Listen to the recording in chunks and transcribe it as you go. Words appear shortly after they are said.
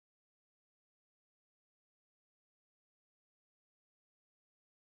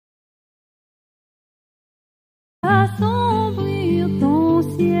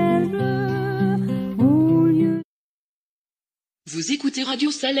Vous écoutez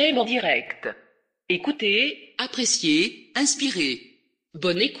Radio Salem en direct. Écoutez, appréciez, inspirez.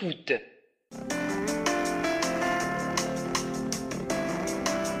 Bonne écoute.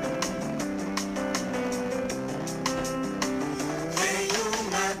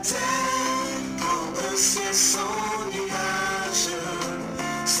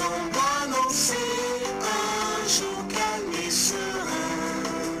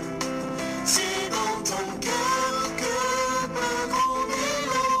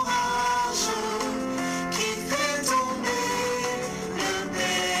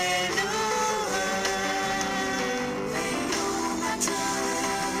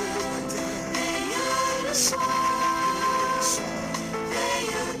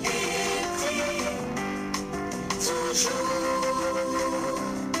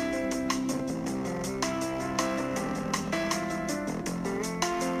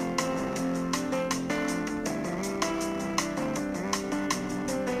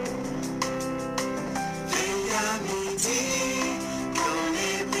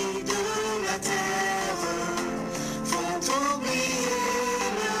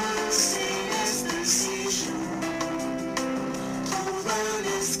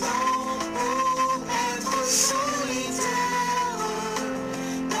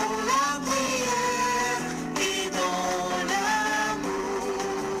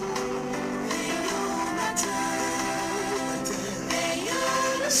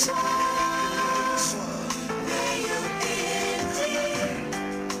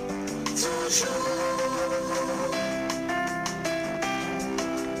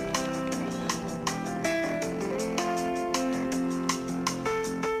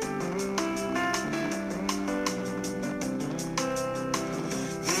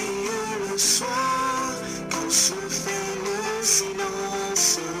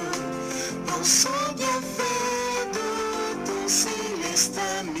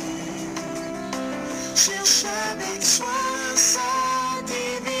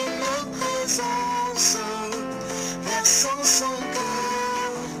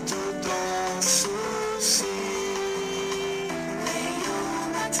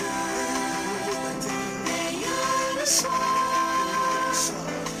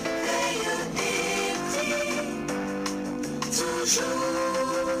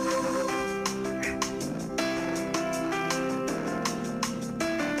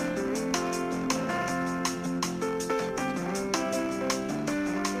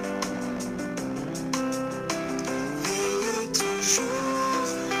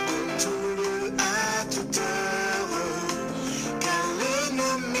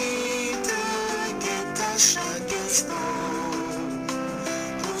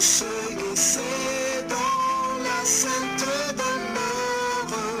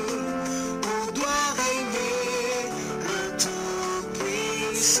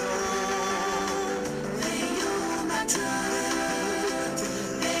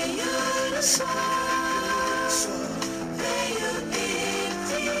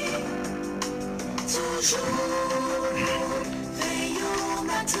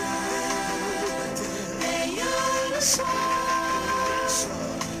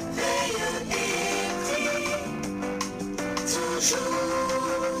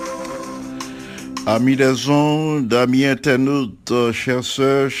 Amis des ondes, amis internautes, chers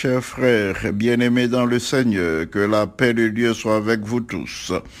sœurs, chers frères, bien-aimés dans le Seigneur, que la paix de Dieu soit avec vous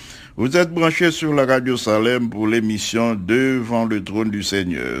tous. Vous êtes branchés sur la Radio Salem pour l'émission Devant le trône du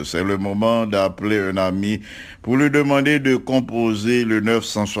Seigneur. C'est le moment d'appeler un ami pour lui demander de composer le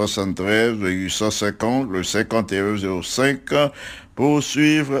 973, le 850, le 5105 pour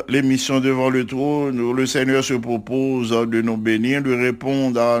suivre l'émission Devant le trône où le Seigneur se propose de nous bénir, de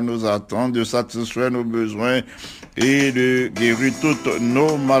répondre à nos attentes, de satisfaire nos besoins et de guérir toutes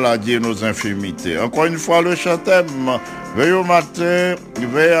nos maladies et nos infirmités. Encore une fois, le chantème, veille au matin,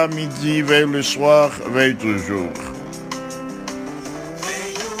 veille à midi, veille le soir, veille toujours.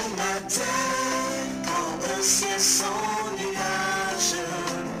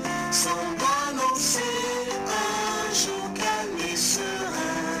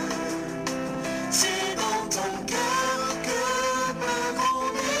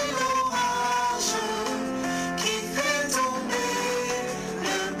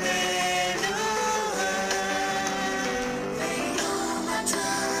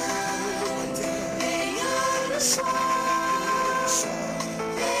 Soul.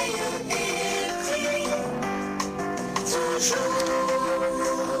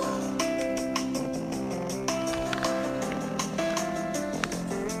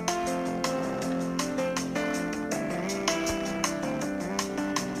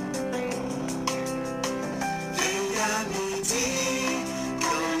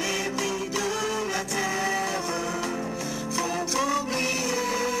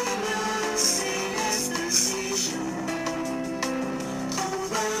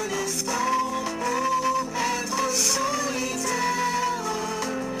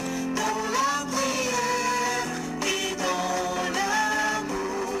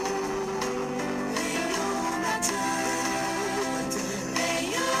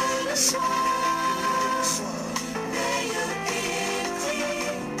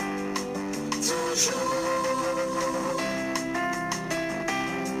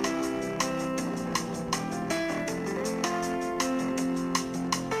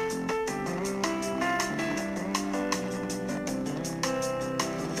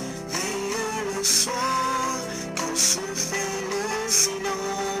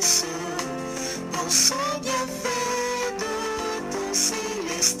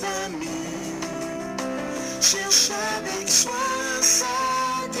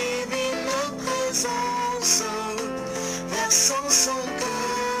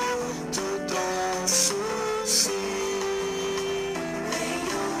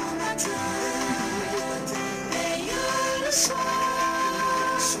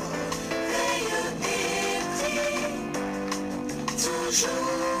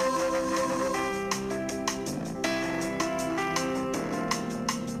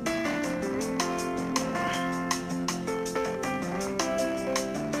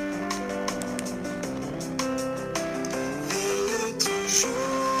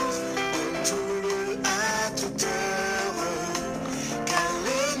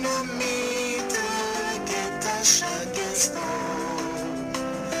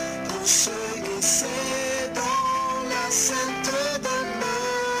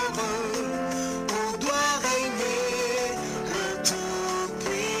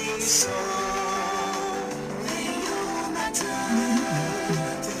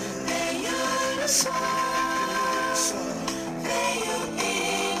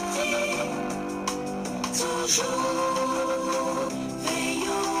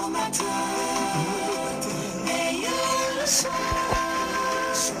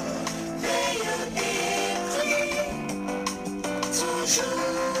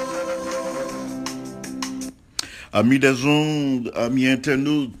 Amis des ondes, amis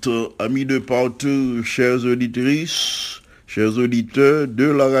internautes, amis de partout, chères auditrices, chers auditeurs de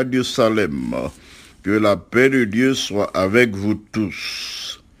la radio Salem, que la paix de Dieu soit avec vous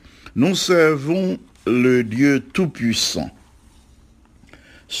tous. Nous servons le Dieu Tout-Puissant,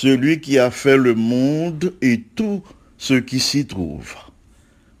 celui qui a fait le monde et tout ce qui s'y trouve.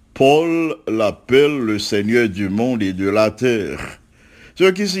 Paul l'appelle le Seigneur du monde et de la terre, ce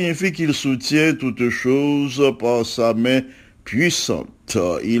qui signifie qu'il soutient toutes choses par sa main puissante.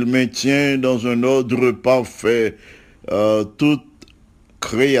 Il maintient dans un ordre parfait toute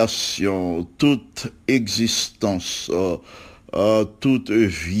création, toute existence, toute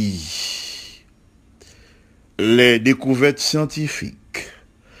vie. Les découvertes scientifiques,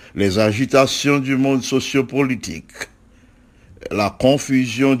 les agitations du monde sociopolitique, la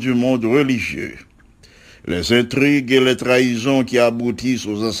confusion du monde religieux, les intrigues et les trahisons qui aboutissent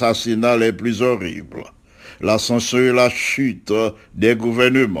aux assassinats les plus horribles, l'ascension et la chute des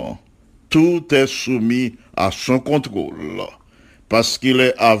gouvernements, tout est soumis à son contrôle. Parce qu'il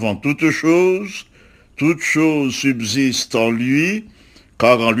est avant toute chose subsiste en lui,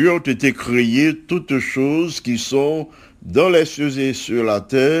 car en lui ont été créées toutes choses qui sont dans les cieux et sur la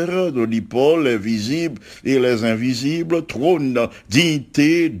terre, dont dit Paul, les visibles et les invisibles, trône,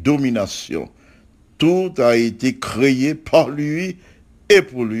 dignité, domination. Tout a été créé par lui et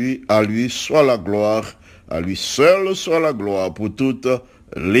pour lui, à lui soit la gloire, à lui seul soit la gloire pour toute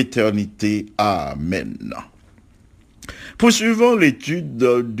l'éternité. Amen. Poursuivant l'étude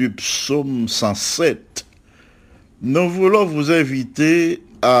du psaume 107, nous voulons vous inviter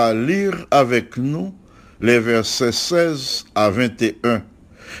à lire avec nous les versets 16 à 21,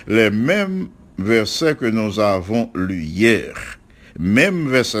 les mêmes versets que nous avons lus hier. Même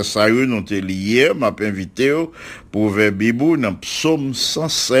verset ça nous avons lu hier, m'a invité pour vers Bibou dans psaume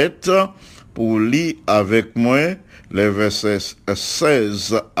 107 pour lire avec moi les versets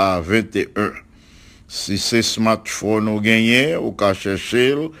 16 à 21. Si c'est smartphone ou gagné, ou qu'à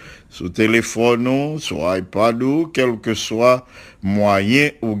chercher sur téléphone ou sur iPad ou quel que soit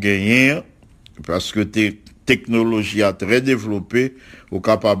moyen ou gagné, parce que technologie a très développé, ou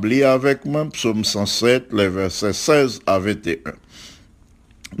capable de lire avec moi psaume 107, les versets 16 à 21.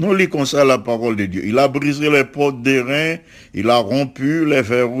 Nous lisons comme ça la parole de Dieu. Il a brisé les portes d'airain, il a rompu les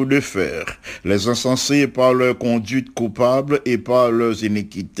verrous de fer. Les insensés par leur conduite coupable et par leurs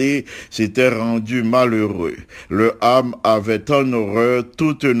iniquités s'étaient rendus malheureux. Leur âme avait en horreur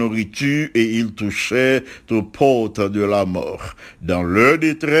toute nourriture et ils touchaient aux portes de la mort. Dans leur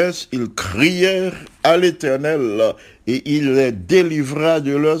détresse, ils crièrent à l'Éternel et il les délivra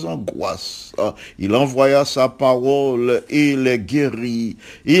de leurs angoisses. Il envoya sa parole et les guérit.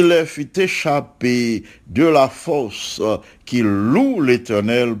 Il les fit échapper de la force. Qu'il loue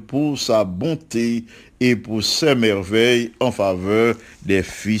l'Éternel pour sa bonté et pour ses merveilles en faveur des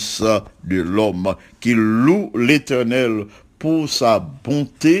fils de l'homme. Qu'il loue l'Éternel pour sa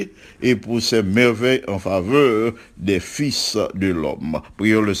bonté et pour ses merveilles en faveur des fils de l'homme.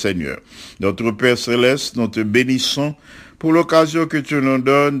 Prions le Seigneur. Notre Père Céleste, nous te bénissons pour l'occasion que tu nous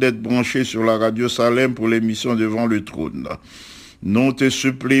donnes d'être branchés sur la radio Salem pour l'émission Devant le trône. Nous te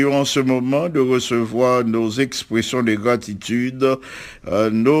supplions en ce moment de recevoir nos expressions de gratitude,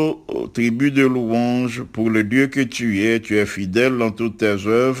 nos tribus de louange pour le Dieu que tu es fidèle dans toutes tes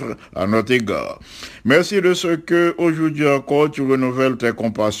œuvres à notre égard. Merci de ce que aujourd'hui encore tu renouvelles tes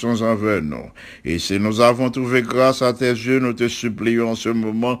compassions envers nous. Et si nous avons trouvé grâce à tes yeux, nous te supplions en ce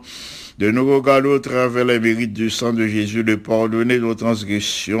moment de nous regarder au travers les mérites du sang de Jésus, de pardonner nos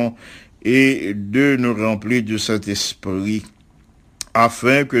transgressions et de nous remplir du Saint-Esprit,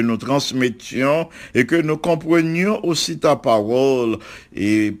 afin que nous transmettions et que nous comprenions aussi ta parole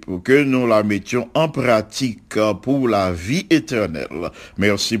et pour que nous la mettions en pratique pour la vie éternelle.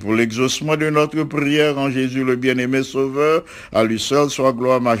 Merci pour l'exaucement de notre prière en Jésus le bien-aimé Sauveur. À lui seul soit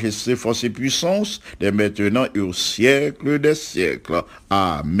gloire, majesté, force et puissance, dès maintenant et au siècle des siècles.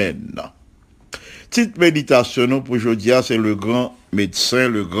 Amen. Petite méditation pour aujourd'hui, c'est le grand médecin,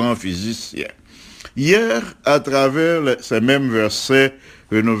 le grand physicien. Hier, à travers ces mêmes versets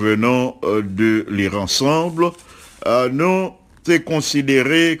que nous venons de lire ensemble, nous avons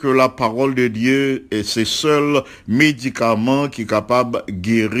considéré que la parole de Dieu est ce seul médicament qui est capable de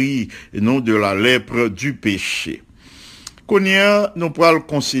guérir nous de la lèpre du péché. Konya, nous pourrons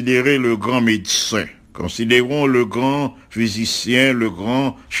considérer le grand médecin. Considérons le grand physicien, le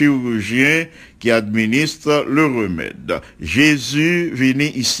grand chirurgien qui administre le remède. Jésus venu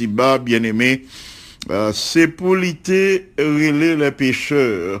ici-bas, bien-aimé, c'est pour lutter les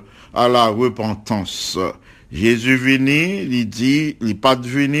pécheurs à la repentance. Jésus venu, il dit, il n'est pas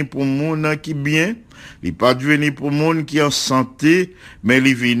venu pour monde qui bien, il n'est pas venu pour monde qui en santé, mais il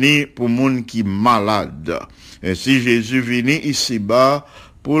est venu pour monde qui malade. Ainsi Jésus venu ici-bas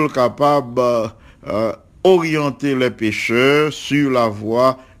pour être capable orienter les pécheurs sur la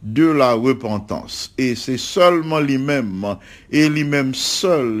voie de la repentance. Et c'est seulement lui-même, et lui-même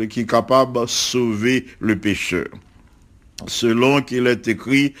seul, qui est capable de sauver le pécheur. Selon qu'il est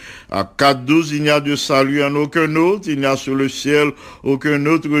écrit à 4:12, il n'y a de salut en aucun autre, il n'y a sur le ciel aucun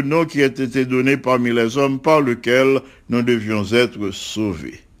autre nom qui ait été donné parmi les hommes par lequel nous devions être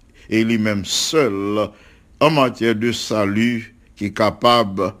sauvés. Et lui-même seul, en matière de salut, qui est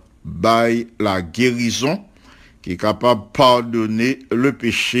capable de la guérison, qui est capable de pardonner le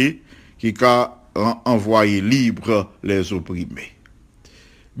péché, qui est capable d'envoyer libre les opprimés.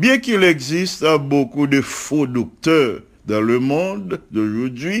 Bien qu'il existe beaucoup de faux docteurs dans le monde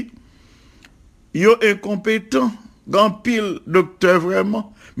d'aujourd'hui, ils sont incompétents, grand pile docteurs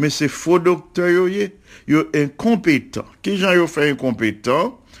vraiment, mais ces faux docteurs, ils sont incompétents. Qui gens ils fait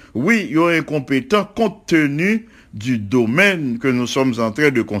incompétents? Oui, ils sont incompétents compte tenu du domaine que nous sommes en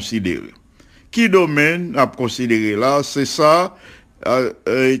train de considérer. Qui domaine à considérer là? C'est ça,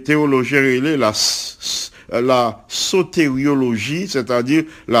 théologien la sotériologie, c'est-à-dire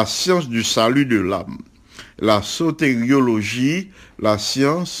la science du salut de l'âme. La sotériologie, la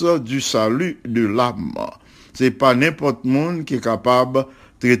science du salut de l'âme. C'est pas n'importe monde qui est capable de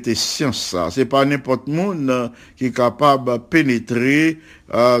traiter science ça. C'est pas n'importe monde qui est capable de pénétrer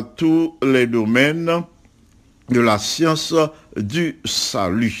tous les domaines de la science du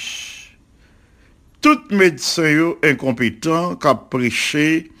salut. Tout médecin incompétent qui a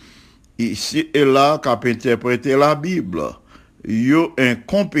prêché ici et là, qui a interprété la Bible, yo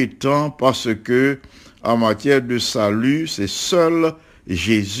incompétent parce que en matière de salut, c'est seul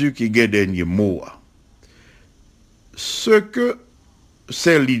Jésus qui a dernier mot. Ce que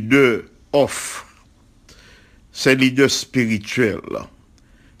ces leaders offrent, ces leaders spirituels,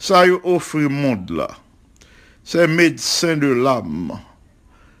 ça y offre le monde là, ces médecins de l'âme,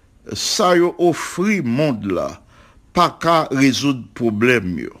 ça y offre le monde là, pas qu'à résoudre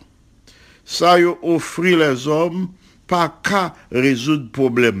problème yo. Ça y offre les hommes, pas qu'à résoudre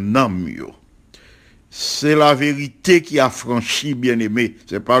problème nam yo. C'est la vérité qui affranchit, bien-aimé,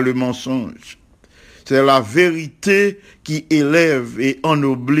 c'est pas le mensonge. C'est la vérité qui élève et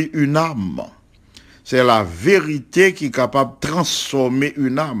ennoblit une âme. C'est la vérité qui est capable de transformer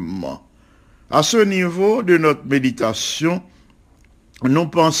une âme. À ce niveau de notre méditation, nous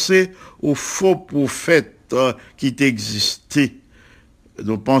pensons aux faux prophètes qui existaient.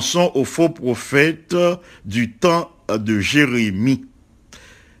 Nous pensons aux faux prophètes du temps de Jérémie.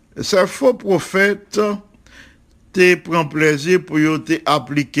 Ces faux prophètes te prennent plaisir pour te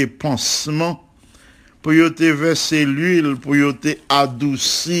appliquer pansement, pour te verser l'huile, pour te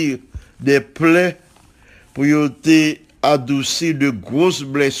adoucir des plaies, pour te adoucir de grosses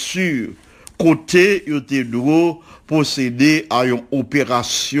blessures côté yo te doit procéder à une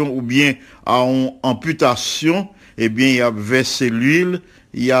opération ou bien à une amputation, eh bien il y a versé l'huile,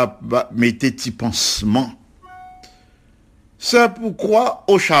 il y a metté petit pansement. C'est pourquoi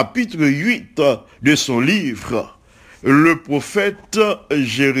au chapitre 8 de son livre, le prophète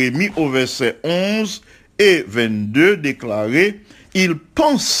Jérémie au verset 11 et 22 déclarait « Il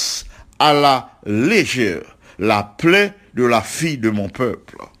pense à la légère la plaie de la fille de mon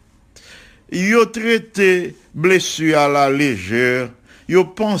peuple. » Yo traité blessure à la légère, yo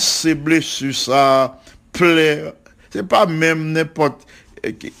pense blessure ça, plaie, c'est pas même n'importe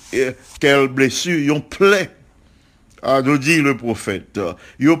quelle blessure, yon plaie. Nous dit le prophète,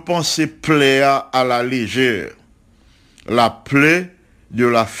 yo pense plaie à la légère, la plaie de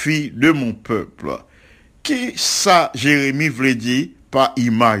la fille de mon peuple. Qui ça Jérémie voulait dire par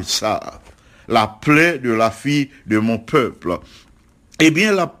image ça? La plaie de la fille de mon peuple. Eh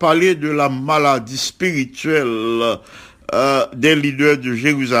bien, il a parlé de la maladie spirituelle des leaders de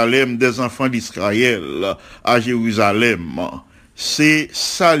Jérusalem, des enfants d'Israël à Jérusalem. C'est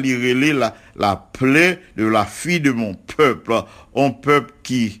ça, la plaie de la fille de mon peuple. Un peuple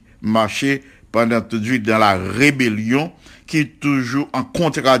qui marchait pendant toute vie dans la rébellion, qui est toujours en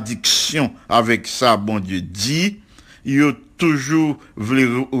contradiction avec ça, bon Dieu dit. Il a toujours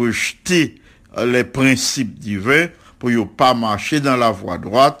voulu rejeter les principes divins pour ne pas marcher dans la voie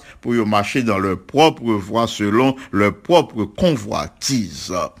droite, pour marcher dans leur propre voie selon leur propre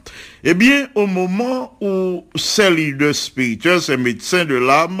convoitise. Eh bien, au moment où ces leaders spirituels, ces médecins de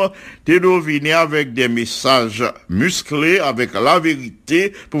l'âme, t'es venir avec des messages musclés, avec la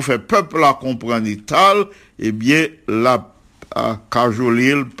vérité, pour faire peuple à comprendre et tal, eh bien, la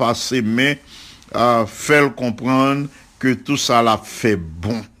cajolil, passer main, faire comprendre que tout ça l'a fait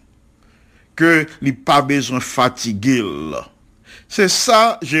bon. Que il pas besoin fatiguer. C'est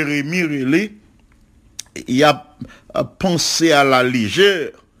ça, Jérémie relé, il a pensé à la légère,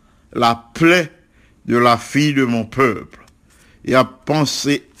 la plaie de la fille de mon peuple. Il a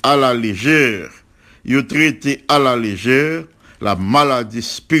pensé à la légère, il a traité à la légère la maladie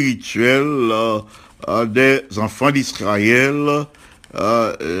spirituelle des enfants d'Israël,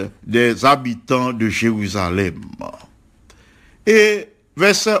 des habitants de Jérusalem. Et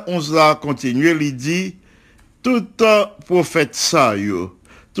verset 11 là continue, il dit, tout prophète ça,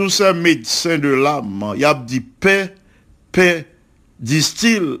 tous ces médecins de l'âme, il a dit paix, paix,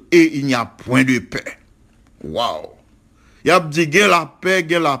 disent-ils, et il n'y a point de paix. Waouh! Il a dit gain la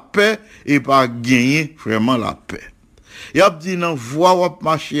paix, et pas gagner vraiment la paix. Il a dit non, voix ou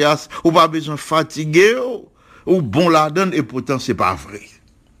marcher, ou pas besoin fatiguer, ou bon la donne, et pourtant c'est pas vrai.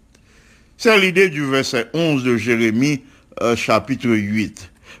 C'est l'idée du verset 11 de Jérémie, chapitre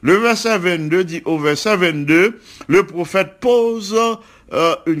 8. Le verset 22 dit, au verset 22, le prophète pose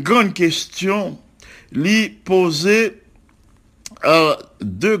une grande question, lui poser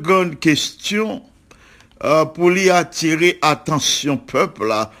deux grandes questions pour lui attirer attention peuple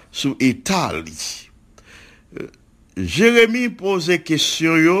là sous état li. Jérémie posait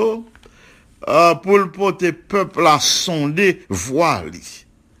question yo pour le porter peuple à sonder voix li,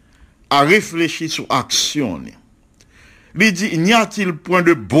 à réfléchir sur action li. Il dit, n'y a-t-il point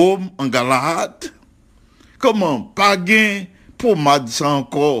de baume en Galade? Comment? Pas gain pommade ça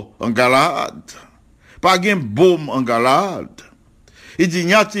encore en Galade? Pas gain baume en Galade? Il dit,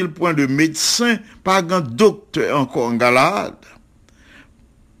 n'y a-t-il point de médecin? Pas gain docteur encore en Galade?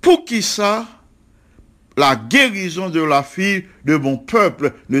 Pour qui ça? La guérison de la fille de mon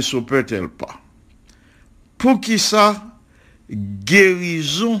peuple ne s'opère-t-elle pas? Pour qui ça?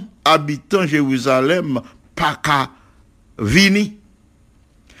 Guérison habitant Jérusalem, pas qu'à vini.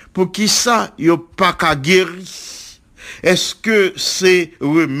 Pour qui ça, yo pas qu'à guérir? Est-ce que c'est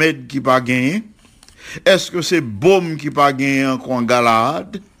remède qui pas gagné? Est-ce que c'est baume qui pas gagné en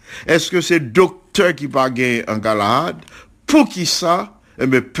Galade? Est-ce que c'est docteur qui pas gagné en Galade? Pour qui ça, eh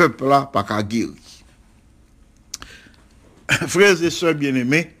bien, peuple là pas qu'à guérir? Frères et sœurs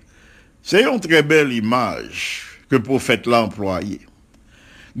bien-aimés, c'est une très belle image que le prophète l'a employée.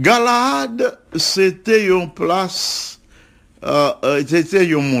 Galade, c'était une place, c'était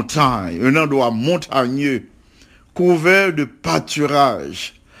une montagne, un endroit montagneux, couvert de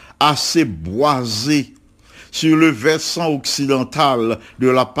pâturages, assez boisé, sur le versant occidental de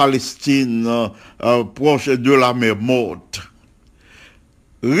la Palestine, proche de la mer Morte.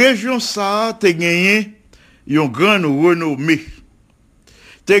 Région ça, t'es gagné une grande renommée.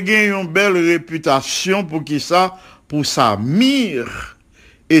 T'es gagné une belle réputation pour qui ça? Pour sa myrrhe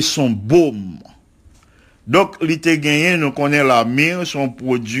et son baume. Donc, l'ité gagné, nous connaissons la myrrhe, son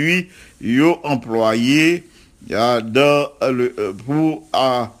produit, yo employé pour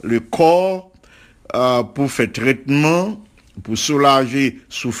le corps pour faire traitement, pour soulager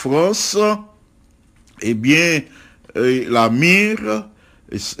souffrance, eh bien, la myrrhe,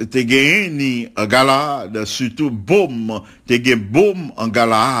 te gagné ni en Galade, surtout baume, te gagné baume en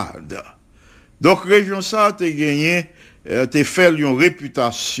Galade. Donc, région ça, te gagné, te fait une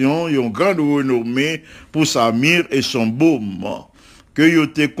réputation, une grande renommée pour sa myrrhe et son baume, que yo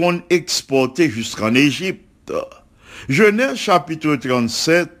te kon exporté jusqu'en Égypte. Genèse chapitre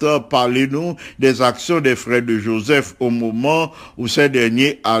 37, parlez-nous des actions des frères de Joseph au moment où ces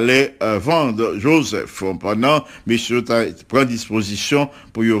derniers allaient vendre Joseph. Pendant, messieurs, prend disposition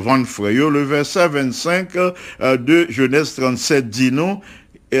pour y vendre frère. Le verset 25 de Genèse 37 dit nous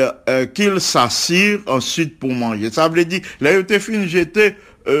qu'ils s'assirent ensuite pour manger. Ça veut dire, là, il était fini, j'étais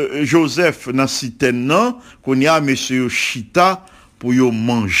Joseph dans citerne, qu'on y a monsieur Chita pour y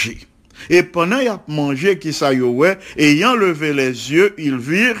manger. Et pendant qu'il a mangé, qui ça y ouais, ayant levé les yeux, ils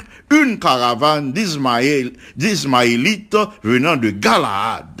virent une caravane d'Ismaélites venant de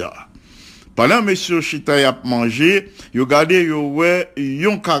Galaad. Pendant monsieur Chita y a mangé, yo gardé yo ouais,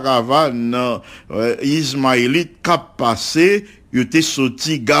 yon caravane Ismaélite cap passé, yo te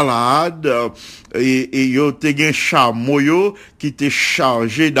sorti Galaad et yo te gen chameau qui te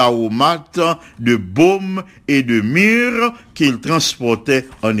chargé d'aromates, de baume et de myrrhe qu'il transportait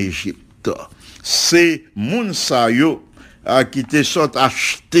en Égypte. C'est moun sa yo qui te sont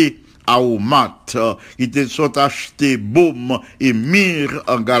acheté aromates, qui te sont acheté baume et myrrhe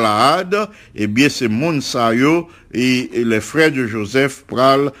en Galaad, eh bien c'est moun sa yo et les frères de Joseph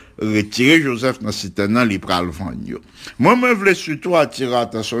pral retirer Joseph dans citerne li pral vendre. Moi je voulais surtout attirer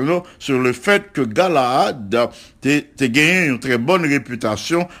attention sur le fait que Galaad te gagné une très bonne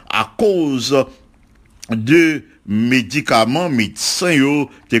réputation à cause de médicaments médecins yo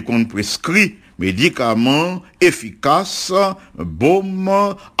te kon prescrit médicaments efficaces, baume,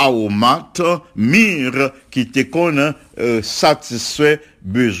 aromates, myrrhe, qui te kon satisfait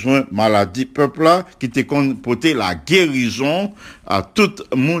besoin maladie peuple là, qui te kon porter la guérison à tout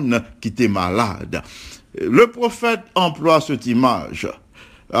monde qui était malade. Le prophète emploie cette image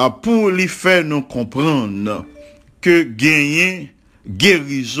pour lui faire nous comprendre que gagner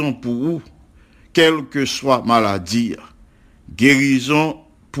guérison pour vous, quelle que soit maladie, guérison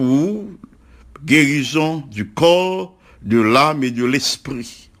pour vous, guérison du corps, de l'âme et de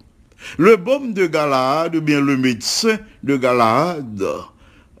l'esprit. Le baume de Galaad, ou bien le médecin de Galaad,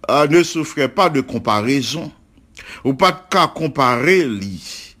 ne souffrait pas de comparaison, ou pas de cas comparé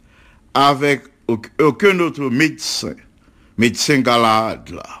lui avec aucun autre médecin Galaad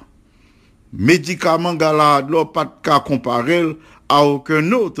là. Médicament Galaad là, pas de cas comparé à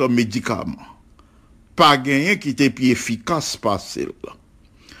aucun autre médicament. Pas gagné qui était plus efficace passé là.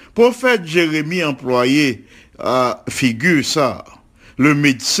 Prophète Jérémie employé figure ça, le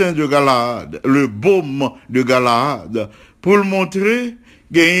médecin de Galaad, le baume de Galaad, pour le montrer,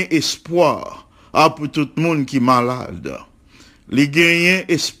 gagner espoir pour tout le monde qui est malade. Les gagner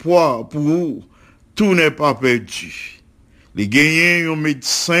espoir pour vous, tout n'est pas perdu. Les gagner un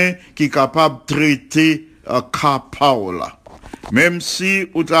médecin qui est capable de traiter cas là. Même si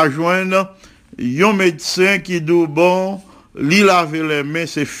vous joignez un médecin qui dit bon, li laver les mains,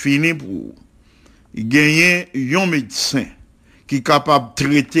 c'est fini pour vous. Il gagne un médecin qui est capable de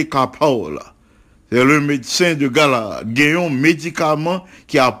traiter là. C'est le médecin de Galaad. Il gagne un médicament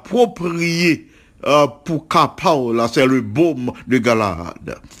qui est approprié pour là. C'est le baume de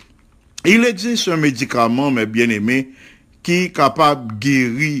Galaad. Il existe un médicament, mes bien-aimés, qui est capable de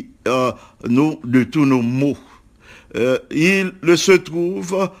guérir de tous nos maux. Il se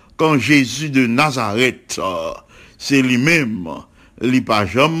trouve quand Jésus de Nazareth, c'est lui-même, il n'a pas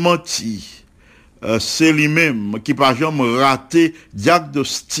jamais menti. C'est lui-même qui n'a pas jamais raté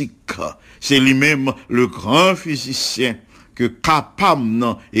diagnostic. C'est lui-même le grand physicien que capable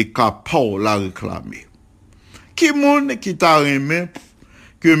et capable la réclamer. Qui monde qui t'a remis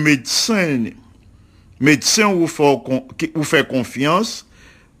que médecin vous fait confiance,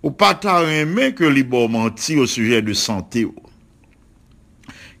 ou pas t'a remis que li bon menti au sujet de santé.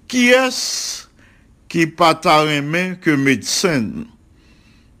 Qui est-ce qui pas t'a remis que médecin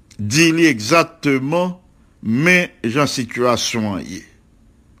dit exactement mais j'en situation y.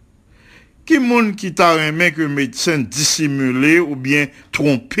 Qui monde qui t'a remis que médecin dissimulé ou bien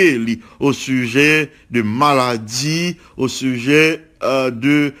trompé li au sujet de maladie, au sujet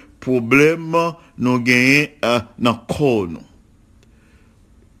de problèmes nous gagné dans corps nous.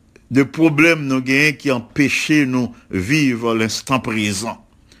 De problèmes nous gagné qui empêchaient nous vivre l'instant présent.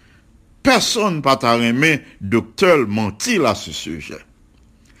 Personne pas t'a remis docteur menti à ce sujet.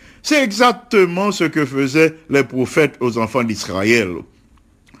 C'est exactement ce que faisaient les prophètes aux enfants d'Israël.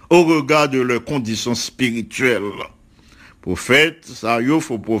 au regard de leurs conditions spirituelles. Prophète, ça yo,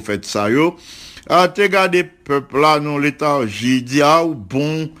 faux prophète, ça yo. Te gade peuple là, non, l'état, j'ai dit,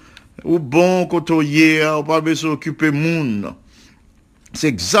 ou bon, quand on y est, on pas besoin s'occuper moun. C'est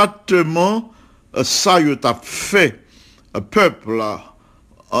exactement ça yo t'a fait, peuple là,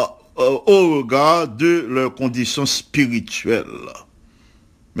 au regard de leurs conditions spirituelles.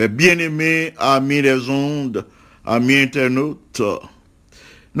 Mais bien aimés, amis les ondes, amis internautes,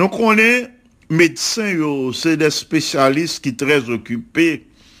 nous connaissons médecins, c'est des spécialistes qui sont très occupés,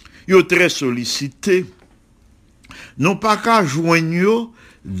 ils sont très sollicités. Nous pas qu'à joindre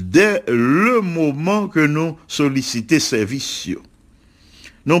dès le moment que nous sollicitons services.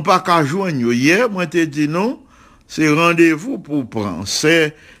 Nous pas qu'à joindre. Hier, moi t'ai dit non, c'est rendez-vous pour prendre.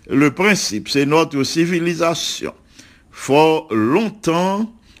 C'est le principe, c'est notre civilisation. Faut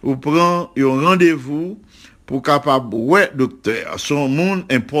longtemps ou prendre un rendez-vous pour capable, ouais, docteur, son monde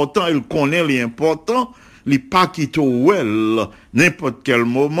important, il connaît l'important, il pas quitter well, n'importe quel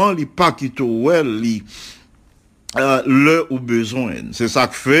moment, il pas quitter well, le ou besoin. C'est ça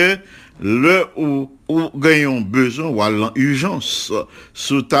que fait, le ou gagnons besoin, ou à l'urgence,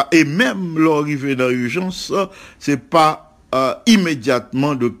 et même l'arrivée dans l'urgence, c'est pas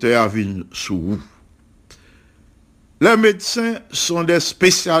immédiatement docteur vient sous vous. Les médecins sont des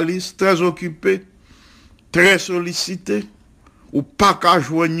spécialistes très occupés, très sollicités, ou pas qu'à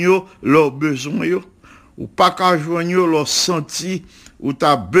joindre leurs besoins, ou pas qu'à joindre leurs sentis, ou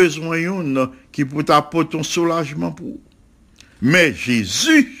t'as besoin qui pour t'apporter ton soulagement pour. Mais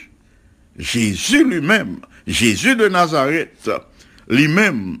Jésus lui-même, Jésus de Nazareth,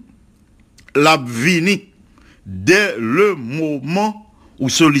 lui-même, l'a venu dès le moment où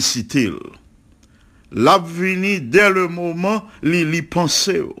sollicité. L'a venu dès le moment où il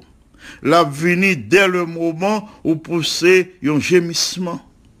pensait. L'a venu dès le moment où poussait un gémissement.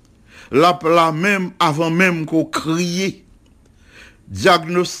 L'a même avant même qu'on criait.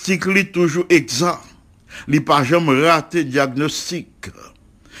 Diagnostic li toujours exact. Li pas jamais raté diagnostic.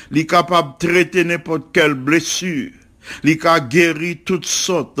 Li capable de traiter n'importe quelle blessure. Li ka guéri toutes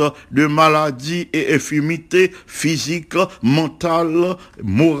sortes de maladies et infirmités physiques, mentales,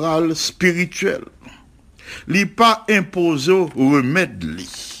 morales, spirituelles. Li pas imposé au remède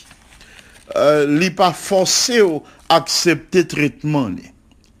li. Li pas forcé au accepter traitement li.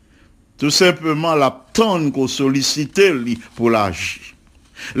 Tout simplement la tonne qu'on sollicite li pour l'agir.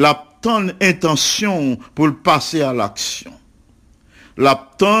 La tonne intention pour le passer à l'action. La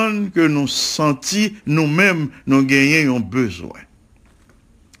tonne que nous sentis nous-mêmes nous gagnons besoin.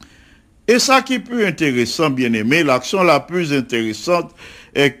 Et ça qui est plus intéressant, bien aimé, l'action la plus intéressante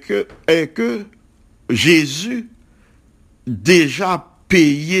est que Jésus déjà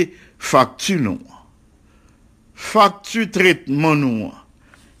payé facture nous. Facture traitement nous.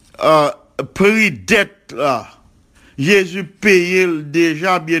 Prix dette là. Jésus payé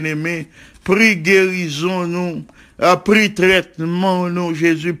déjà, bien aimé. Prix guérison nous. Prix traitement nous.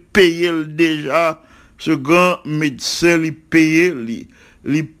 Jésus payé déjà. Ce grand médecin, il payé,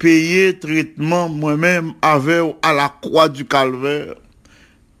 il payé traitement moi-même avec à la croix du calvaire.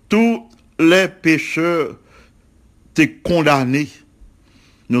 Tous les pécheurs étaient condamnés.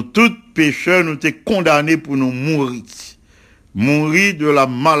 Nous tous pécheurs, nous étaient condamnés pour nous mourir. Mourir de la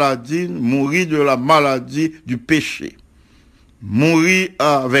maladie du péché. Mourir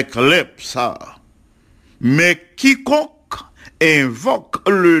avec ça. Mais quiconque invoque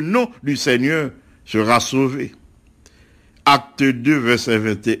le nom du Seigneur sera sauvé. Acte 2, verset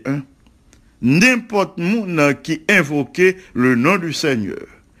 21. N'importe monde qui invoquait le nom du Seigneur,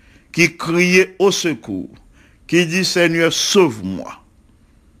 qui criait au secours, qui dit Seigneur, sauve-moi.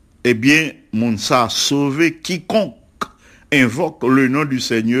 Eh bien, mon ça sauvé quiconque invoque le nom du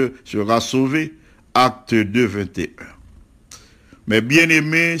Seigneur sera sauvé. Acte 2, 21. Mais bien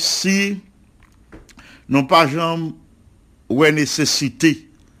aimé, si nous pas jamais nécessité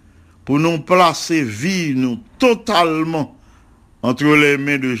pour nous placer vie nous totalement entre les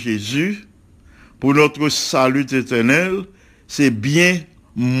mains de Jésus, pour notre salut éternel, c'est bien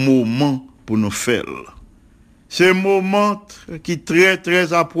moment pour nous faire. C'est un moment qui est très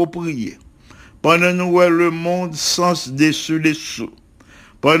très approprié. Pendant nous le monde sans dessous.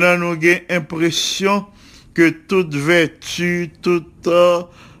 Pendant nous avons l'impression que toute vertu, toute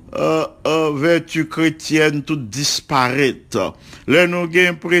vertu chrétienne, tout disparaît. Là, nous avons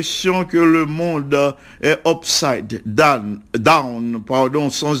l'impression que le monde est upside down,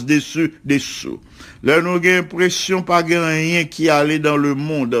 sens dessous. Là, nous avons l'impression pas rien qui allait dans le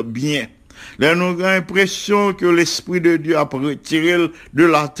monde bien. Là, nous avons l'impression que l'Esprit de Dieu a retiré de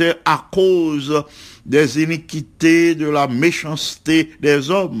la terre à cause des iniquités, de la méchanceté des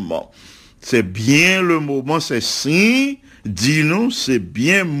hommes. C'est bien le moment, c'est signe, dis-nous, c'est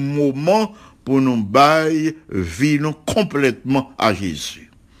bien moment pour nous bailler, vivre complètement à Jésus.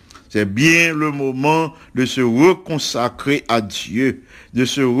 C'est bien le moment de se reconsacrer à Dieu, de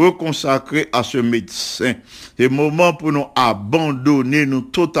se reconsacrer à ce médecin. C'est le moment pour nous abandonner nous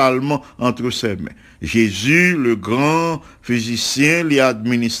totalement entre ses mains. Jésus, le grand physicien, lui a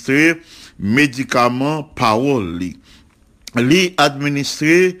administré médicaments, parole, lui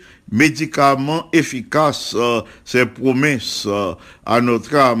administré médicaments efficaces, ses promesses à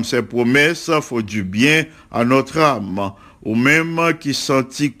notre âme, ses promesses font du bien à notre âme. Ou même qui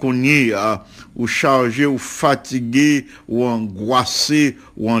sentit qu'on y a, ou chargé, ou fatigué, ou angoissé,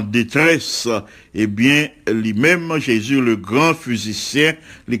 ou en détresse, eh bien, lui-même, Jésus, le grand physicien,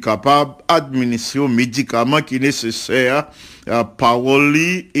 il est capable d'administrer aux médicaments qui sont nécessaires, à parole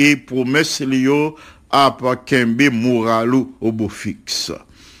et promesse liées à Kembe Mouralou au beau fixe.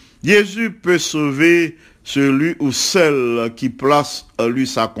 Jésus peut sauver celui ou celle qui place en lui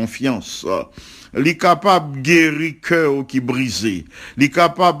sa confiance. Il est capable de guérir cœur qui brisé. Il est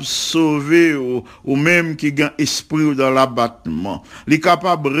capable de sauver ou même qui gagne esprit dans l'abattement. Il est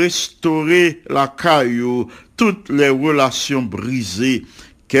capable de restaurer la caillou, toutes les relations brisées.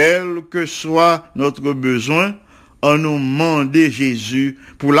 Quel que soit notre besoin, on nous demande Jésus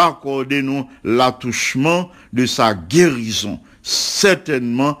pour l'accorder nous l'attouchement de sa guérison.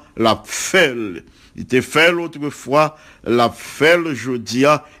 Certainement la fait. Il était fait l'autre fois, l'a fait le jeudi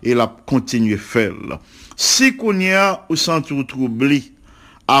et l'a continué faire. Si qu'on y a ou sans tout troubler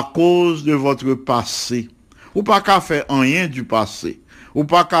à cause de votre passé, ou pas qu'à faire rien du passé, ou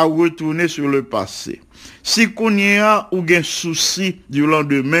pas qu'à retourner sur le passé. Si qu'on y a ou gen souci du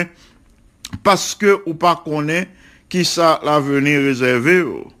lendemain, parce que ou pas connaît qui ça l'avenir réservé,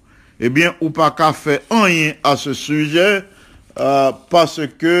 eh bien ou pas qu'à faire rien à ce sujet, parce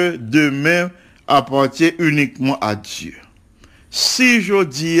que demain appartient uniquement à Dieu. Si je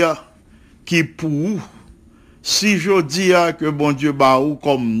dis qui pour, si je dis que bon Dieu baou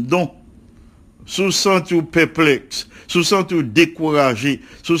comme don, sous sent tout perplexe, sous sent tout découragé,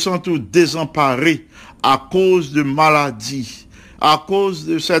 sous sent tout désemparé à cause de maladies, à cause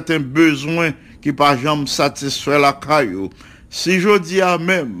de certains besoins qui par exemple satisfait la caillou. Si je dis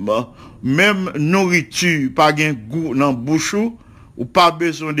même nourriture pas gain goût dans bouchou, ou pas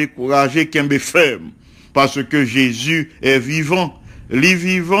besoin de décourager qu'un ferme, parce que Jésus est vivant. Il est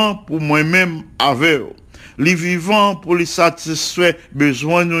vivant pour moi-même avec. Il est vivant pour les satisfaire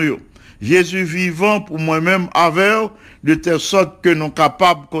besoins nous. Jésus vivant pour moi-même avec, de telle sorte que nous sommes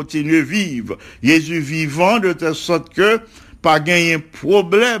capables de continuer à vivre. Jésus vivant de telle sorte que pas gagner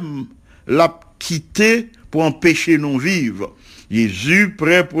problème l'a quitter pour empêcher nous vivre. Jésus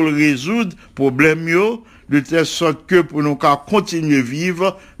prêt pour le résoudre problème yo, de telle sorte que pour nous continuer à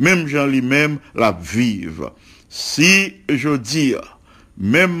vivre, même Jean lui-même la vivre. Si je dis,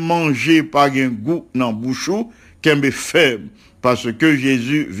 même manger pas un goût dans bouchou, qu'un be faible, parce que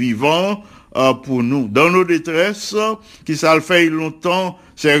Jésus vivant pour nous. Dans nos détresses, qui ça le fait longtemps,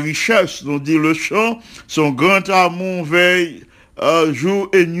 ses richesses, nous dit le chant, son grand amour veille jour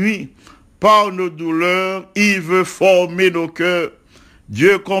et nuit. Par nos douleurs, il veut former nos cœurs.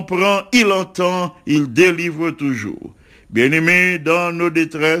 Dieu comprend, il entend, il délivre toujours. Bien-aimés, dans nos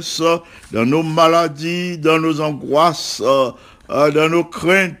détresses, dans nos maladies, dans nos angoisses, dans nos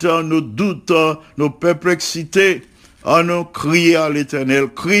craintes, nos doutes, nos perplexités, nous crions à l'Éternel,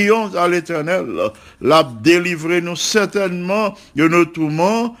 crions à l'Éternel, l'a délivré nous certainement de nos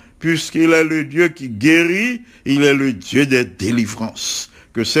tourments, puisqu'il est le Dieu qui guérit, il est le Dieu des délivrances.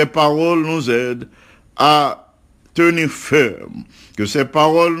 Que ces paroles nous aident à tenir ferme, que ces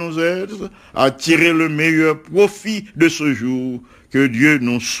paroles nous aident à tirer le meilleur profit de ce jour, que Dieu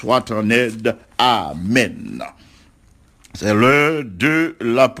nous soit en aide. Amen. C'est l'heure de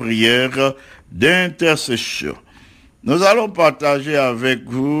la prière d'intercession. Nous allons partager avec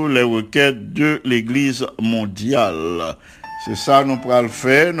vous les requêtes de l'Église mondiale. C'est ça nous pourrons le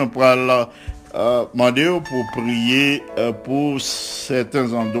faire, nous pourrons demander pour prier pour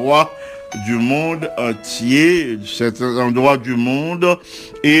certains endroits du monde entier, certains endroits du monde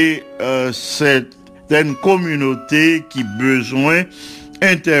et certaines communautés qui ont besoin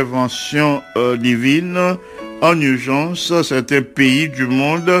d'intervention divine en urgence, certains pays du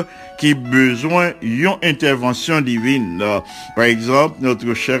monde qui ont besoin d'une intervention divine. Par exemple,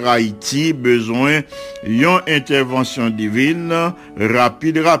 notre cher Haïti a besoin d'une intervention divine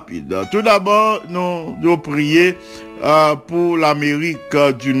rapide. Tout d'abord, nous devons prier pour l'Amérique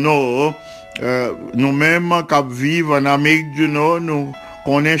du Nord. Nous-mêmes qui vivons en Amérique du Nord, nous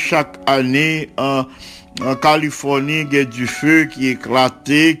qu'on est chaque année en Californie, il y a du feu qui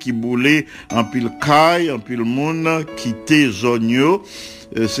éclatait, qui boulait en pile caille, en pile monde, qui était zone,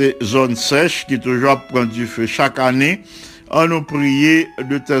 c'est zone sèche qui toujours prend du feu chaque année. On nous prier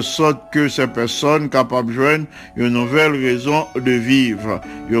de telle sorte que ces personnes capables de joindre une nouvelle raison de vivre.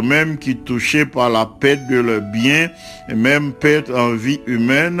 Yo même qui touchés par la perte de leurs biens, et même perte en vie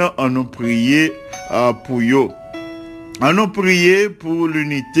humaine, on nous prier pour eux. On nous prier pour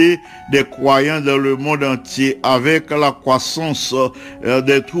l'unité des croyants dans le monde entier avec la croissance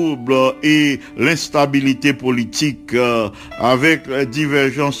des troubles et l'instabilité politique, avec la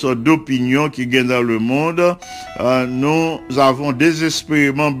divergence d'opinion qui gagne dans le monde. Nous avons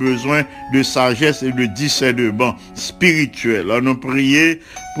désespérément besoin de sagesse et de discernement spirituel. On nous prier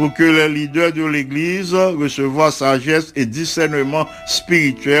pour que les leaders de l'Église reçoivent sagesse et discernement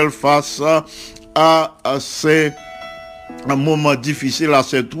spirituel face à ces un moment difficile, à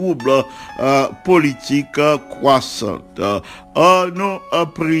ces troubles politiques croissants. Nous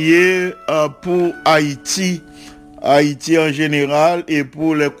prions pour Haïti en général et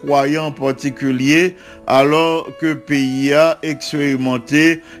pour les croyants en particulier, alors que le pays a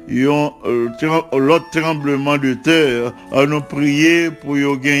expérimenté l'autre tremblement de terre. Nous prions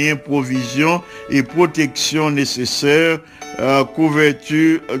pour gagner provision et protection nécessaire,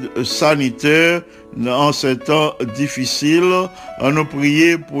 couverture sanitaire, en ces temps difficiles, on nous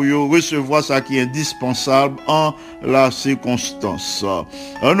prier pour recevoir ce qui est indispensable en la circonstance.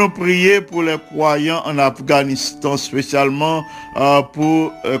 On nous prier pour les croyants en Afghanistan, spécialement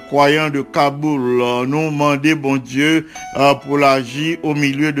pour les croyants de Kaboul. Nous demander, bon Dieu, pour l'agir au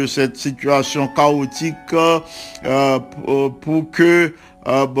milieu de cette situation chaotique, pour que,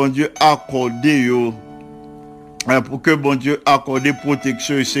 bon Dieu, pour que bon Dieu accorde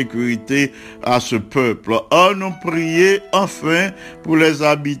protection et sécurité à ce peuple. Nous prier enfin pour les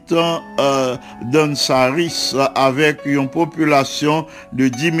habitants d'Ansaris avec une population de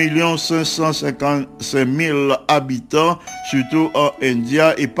 10 555 000 habitants, surtout en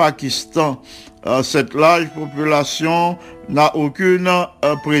India et Pakistan. Cette large population n'a aucune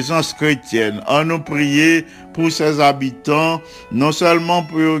présence chrétienne. On nous prier pour ces habitants, non seulement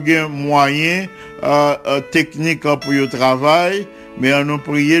pour avoir moyens techniques pour le travail, mais on nous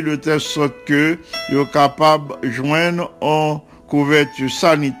prier de telle sorte que ils sont capables de joindre en couverture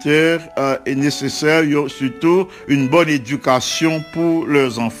sanitaire est nécessaire, surtout une bonne éducation pour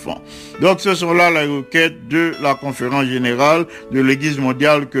leurs enfants. Donc ce sont là les requêtes de la conférence générale de l'Église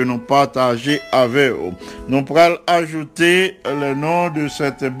mondiale que nous partageons avec eux. Nous pourrons ajouter le nom de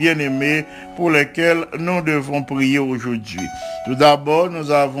cette bien-aimée pour lesquels nous devons prier aujourd'hui. Tout d'abord,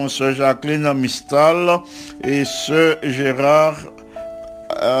 nous avons Sœur Jacqueline Mistal et Sœur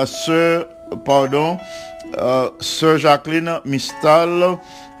Sœur Jacqueline Mistal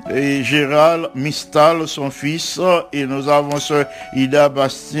et Gérald Mistal, son fils, et nous avons Sœur Ida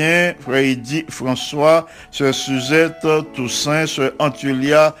Bastien, Frère Eddy François, Sœur Suzette Toussaint, Sœur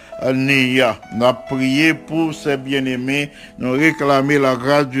Antulia Neya. Nous avons prié pour ces bien-aimés, nous réclamer la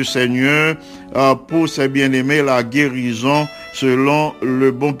grâce du Seigneur pour ces bien-aimés, la guérison selon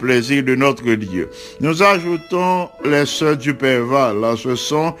le bon plaisir de notre Dieu. Nous ajoutons les sœurs du Perval. Ce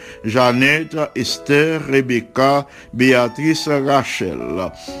sont Jeannette, Esther, Rebecca, Béatrice, Rachel.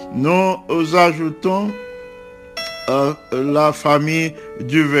 Nous ajoutons la famille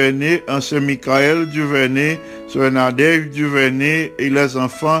Duvernay, Ancien Michael Duvernay, Sœur Nadège Duvernay et les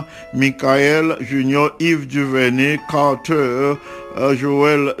enfants Michael Junior, Yves Duvernay, Carter,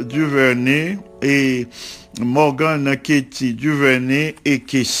 Joël Duvernay et Morgan Ketty Duvernay et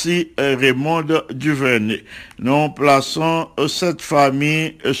Kessie Raymond Duvernay. Nous plaçons cette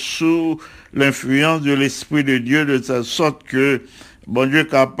famille sous l'influence de l'Esprit de Dieu de telle sorte que bon Dieu est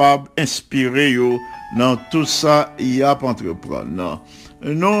capable d'inspirer dans tout ça il y a pour entreprendre.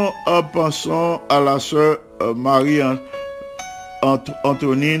 Nous pensons à la sœur Marie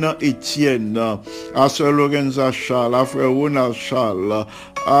Antonine Etienne, à sœur Lorenza Charles, à frère Ronald Charles,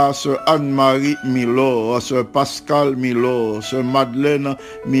 à sœur Anne-Marie Milor, à sœur Pascal Milor, sœur Madeleine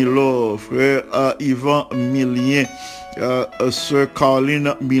Milor, frère Yvan Milien, sœur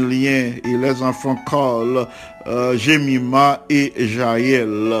Caroline Milien et les enfants Carl, Jemima et Jaël.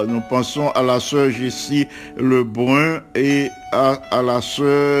 Nous pensons à la sœur Jessie Lebrun et à la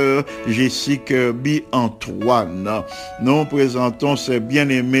sœur Jessie Kirby Antoine. Nous présentons ces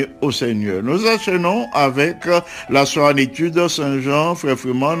bien-aimés au Seigneur. Nous enchaînons avec la sœur en étude Saint-Jean, frère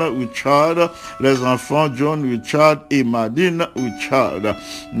Freeman Richard, les enfants John Richard et Madine Richard.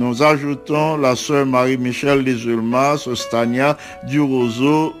 Nous ajoutons la sœur Marie-Michel Desulma, Stania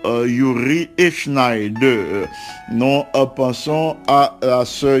Durozo, Yuri et Schneider. Nous pensons à la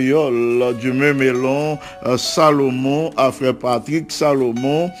sœur Yol du Mélon, Salomon, à frère Patrick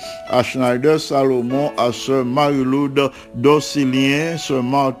Salomon, à Schneider Salomon, à sœur Marie-Loude Docilien, sœur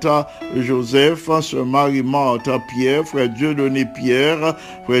Martha Joseph, sœur Marie-Martha Pierre, frère Dieudonné Pierre,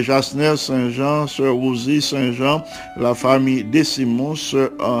 frère Jasner Saint-Jean, sœur Rosie Saint-Jean, la famille Décimos,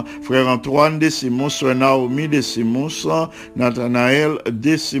 frère Antoine Décimos, sœur Naomi Décimos, Nathanaël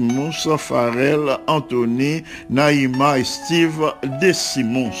Décimos, Farel, Anthony, Naïma et Steve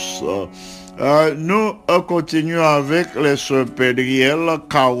Décimos. Nous continuons avec les sœurs Pédriel,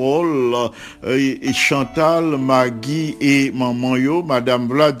 Carole, Chantal, Maggie et Maman Yo, Madame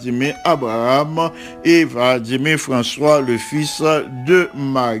Vladimir Abraham et Vladimir François, le fils de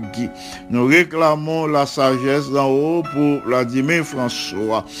Maggie. Nous réclamons la sagesse d'en haut pour Vladimir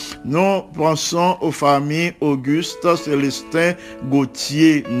François. Nous pensons aux familles Auguste, Célestin,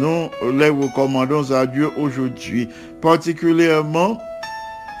 Gauthier. Nous les recommandons à Dieu aujourd'hui, particulièrement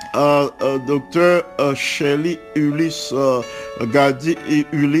docteur Shelley Ulysse Gadi et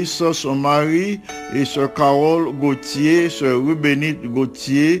Ulysse, son mari, et sœur Carole Gauthier, sœur Rubénite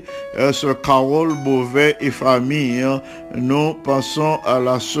Gauthier, sœur Carole Beauvais et famille. Nous pensons à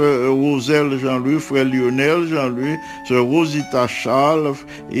la sœur Roselle Jean-Louis, frère Lionel Jean-Louis, sœur Rosita Charles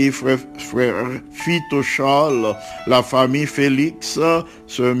et frère Fito Charles, la famille Félix,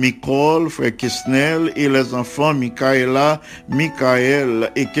 sœur Nicole, frère Kisnel et les enfants Michaela,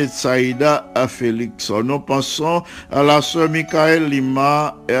 Michael et Ketsaïda à Félix. Nous pensons à la sœur Michael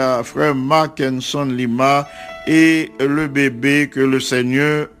Lima et à frère Mackenson Lima et le bébé que le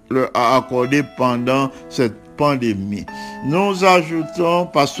Seigneur leur a accordé pendant cette pandémie. Nous ajoutons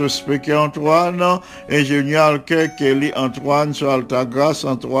pasteur Speke Antoine, ingénieur Alker Kelly Antoine, sur Altagrace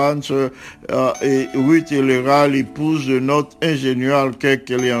Antoine, et Ruth Elera, l'épouse de notre ingénieur Alker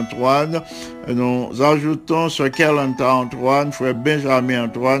Kelly Antoine. Nous ajoutons sur Kelanta Antoine, frère Benjamin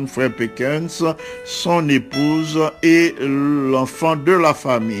Antoine, frère Pekens, son épouse et l'enfant de la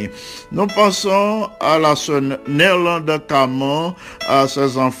famille. Nous pensons à la sœur Nerlande Camon, à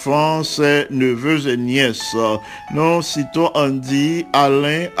ses enfants, ses neveux et nièces. Nous citons Andy,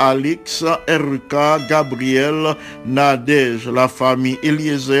 Alain, Alix, Erika, Gabriel, Nadège, la famille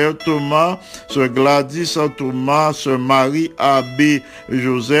Eliezer, Thomas, sœur Gladys Thomas, sœur Marie Abbé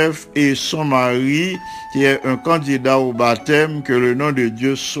Joseph et son mari qui est un candidat au baptême. Que le nom de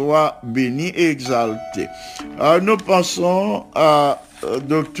Dieu soit béni et exalté. Nous pensons à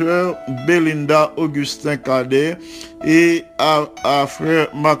docteur Belinda Augustin Cadet et à frère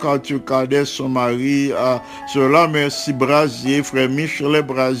MacArthur Cadet, son mari, à sœur La Merci Brasier, frère Michelet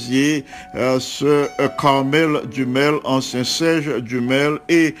Brasier, sœur Carmel Dumel, ancien Serge Dumel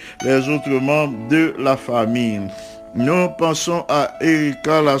et les autres membres de la famille. Nous pensons à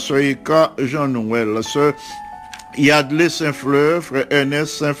Erika, la sœur Erika Jean-Noël, la sœur Yadley Saint-Fleur, frère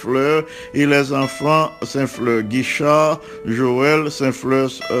Ernest Saint-Fleur et les enfants Saint-Fleur, Guichard, Joël Saint-Fleur,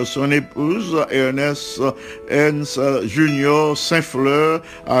 son épouse, Ernest Hens Junior Saint-Fleur,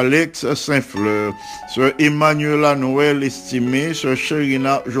 Alex Saint-Fleur, sœur Emmanuela Noël estimée, sœur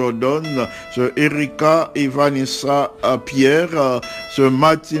Sherina Jordan, sœur Erika et Vanessa Pierre, sœur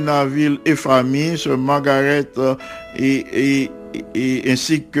Martinaville et famille, sœur Margaret et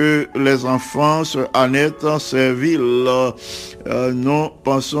ainsi que les enfants, sœur Annette Serville. Nous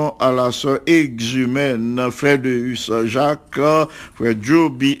pensons à la sœur Exumène, frère de Hus Jacques, frère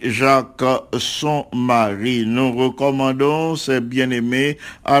Joby Jacques, son mari. Nous recommandons ces bien-aimés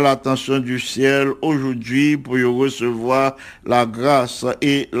à l'attention du ciel aujourd'hui pour y recevoir la grâce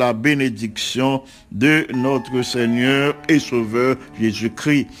et la bénédiction de notre Seigneur et Sauveur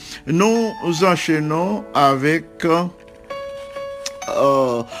Jésus-Christ. Nous enchaînons avec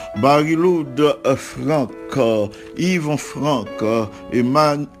Bariloud Franck, Yvon Franck,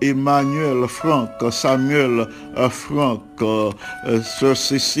 Emmanuel Franck, Samuel Franck, sœur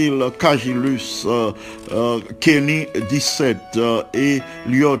Cécile Cagilus, Kenny 17 et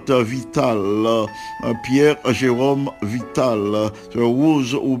Lyot Vital, Pierre Jérôme Vital, sœur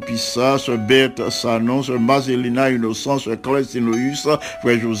Rose Oupissa, sœur Berthe Sanon, sœur Mazelina Innocent, sœur Claire Sinoïus,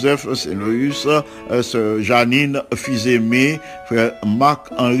 frère Joseph Sinoïus, sœur Janine Fils-Aimé, frère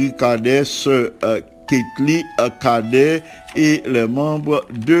Marc-Henri Cadet, sœur Ketli Cadet et les membres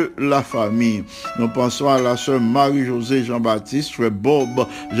de la famille. Nous pensons à la sœur Marie-Josée Jean-Baptiste, frère Bob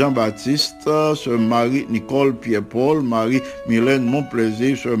Jean-Baptiste, sœur Marie-Nicole Pierre-Paul, Marie-Mylène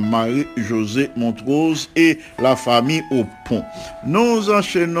Montplaisir, sœur Marie-Josée Montrose et la famille au pont. Nous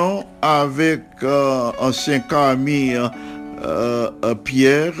enchaînons avec ancien ami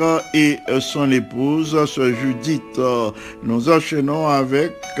Pierre et son épouse, sœur Judith. Nous enchaînons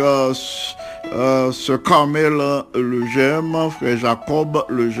avec sœur Carmel Legem, frère Jacob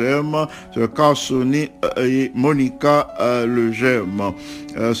Legem, sœur Carsoni et Monica Legem,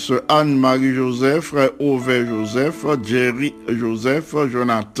 sœur Anne-Marie Joseph, frère Auvert Joseph, Jerry Joseph,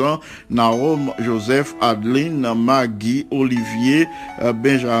 Jonathan, Naom Joseph, Adeline, Maggie, Olivier,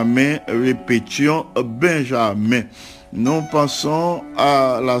 Benjamin, Répétition, Benjamin. Nous pensons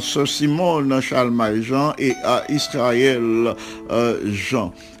à la sœur Simone Chalmaï Jean et à Israël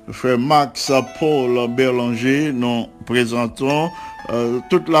Jean. Frère Max Paul Berlanger, nous présentons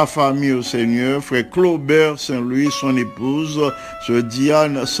toute la famille au Seigneur, frère Claubert Saint-Louis, son épouse, sœur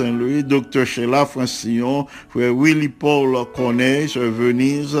Diane Saint-Louis, docteur Sheila Francillon, frère Willy Paul Corneille, sœur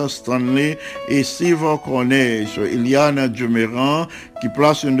Venise Stanley et Steve Corneille, sœur Iliane Duméran, qui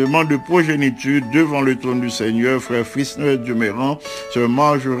place une demande de progéniture devant le trône du Seigneur, frère Frisner Duméran, sœur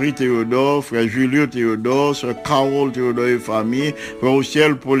Marjorie Théodore, frère Julio Théodore, sœur Carole Théodore et famille, frère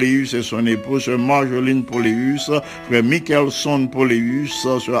Ociel Poléus et son épouse, sœur Marjoline Poléus, frère Michelson Poléus,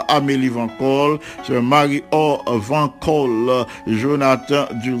 sœur Amélie Van Col, sœur Marie-Or Van Col, Jonathan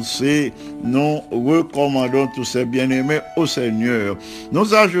Dulcé. Nous recommandons tous ces bien-aimés au Seigneur.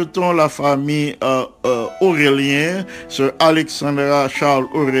 Nous ajoutons la famille Aurélien, sœur Alexandra Charles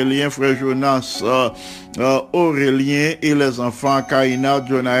Aurélien, frère Jonas Aurélien et les enfants Kaina,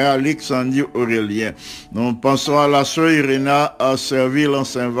 Jonaya, Alexandre Aurélien. Nous pensons à la sœur Irena à Serville en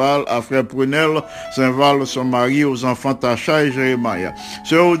Saint-Val, à frère Prunel Saint-Val, son mari, aux enfants Tacha et Jérémia.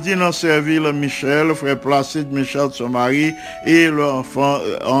 Sœur Odine en Serville Michel, frère Placide Michel, son mari, et l'enfant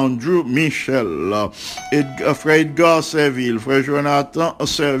Andrew Michel. Frère Edgar Serville, frère Jonathan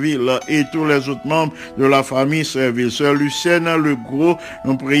Serville et tous les autres membres de la famille Serville. Sœur Lucienne Legros,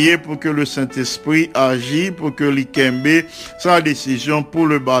 nous prions pour que le Saint-Esprit agisse, pour que l'Ikembe sa décision pour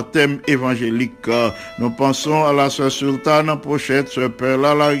le baptême évangélique. Nous pensons à la sœur Sultane Pochette, sœur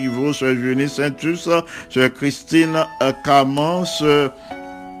Perla Larivo, sœur Junie Saintus, sœur Christine Camance,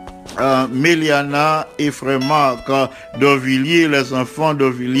 Méliana et frère Marc d'Auvilliers, les enfants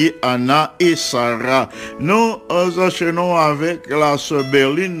d'Auvilliers, Anna et Sarah. Nous enchaînons avec la sœur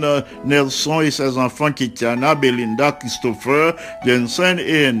Berline Nelson et ses enfants Kitiana, Belinda, Christopher, Jensen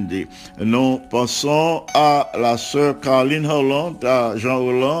et Andy. Nous passons à la sœur Caroline Holland, à Jean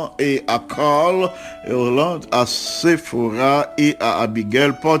Holland et à Carl Holland, à Sephora et à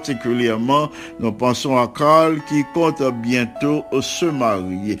Abigail particulièrement. Nous pensons à Carl qui compte bientôt se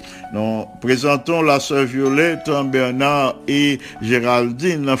marier. Nous présentons la sœur Violette Bernard et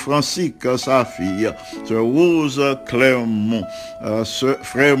Géraldine Francique, sa fille, sœur Rose Clermont, sœur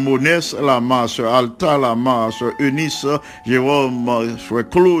frère Monès Lama, sœur Alta Lama, sœur Eunice Jérôme, frère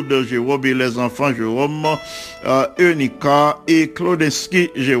Claude Jérôme et les enfants Jérôme, Eunica et Claudeski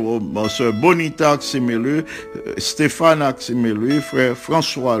Jérôme, sœur Bonita Aximelu, Stéphane Aximelu, frère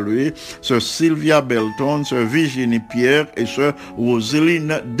François Louis, sœur Sylvia Belton, sœur Virginie Pierre et sœur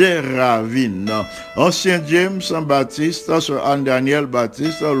Roseline Ravine. Ancien James Baptiste, sœur Anne-Daniel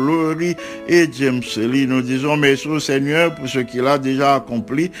Baptiste, Laurie et James Lee. Nous disons merci au Seigneur pour ce qu'il a déjà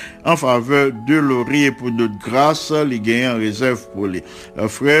accompli en faveur de Laurie et pour notre grâce, les gagnants en réserve pour les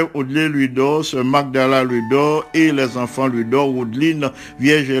frères Audley Ludor, sœur Magdala Ludor et les enfants Ludor, Woodline,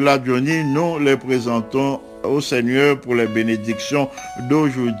 Vierge et la Johnny. Nous les présentons au Seigneur pour les bénédictions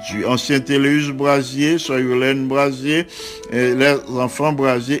d'aujourd'hui. Ancien Téléus Brasier, sœur Yolène Brasier, et les enfants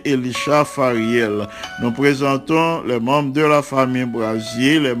Brasier, Elisha Fariel. Nous présentons les membres de la famille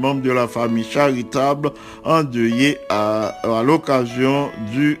Brasier, les membres de la famille charitable endeuillés à l'occasion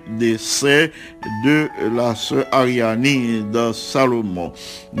du décès de la sœur Ariane de Salomon.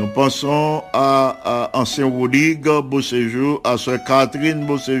 Nous pensons à ancien Rodrigue Beauséjour, à sœur Catherine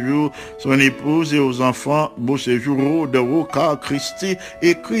Beauséjour, son épouse et aux enfants Beauséjour de Roca, Christy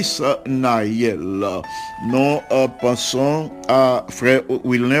et Chris Naël. Nous pensons à frère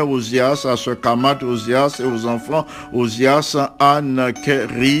Wilner Ozias, à sœur Kamat Ozias et aux enfants Ozias, Anne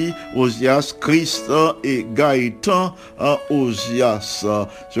Kerry Ozias, Christ et Gaëtan Ozias.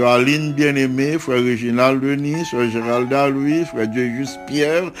 Sœur Aline Bien-Aimée, frère Réginald Denis, sœur Géralda Louis, frère Dieu-Juste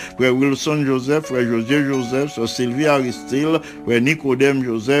Pierre, frère Wilson Joseph, frère José Joseph, sœur Sylvie Aristide, frère Nicodème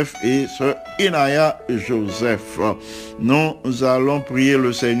Joseph et sœur Inaya Joseph. Joseph. Nous allons prier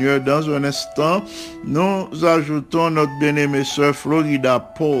le Seigneur dans un instant. Nous ajoutons notre bien-aimée sœur Florida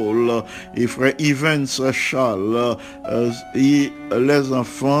Paul et frère Evans Charles et les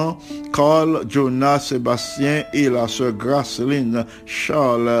enfants Carl, Jonas, Sébastien et la sœur Graceline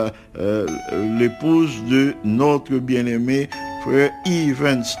Charles, l'épouse de notre bien-aimé frère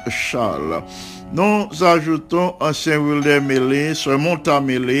Evans Charles. Nous ajoutons ancien Wilder Mélé, sœur Monta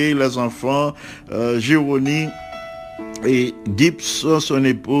Mélé, les enfants Jérônie et Gibbs, son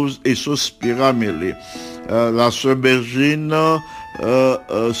épouse, et Sospira Mélé. La sœur Bergine,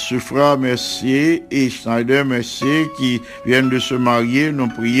 Suffra Mercier et Schneider Mercier qui viennent de se marier, nous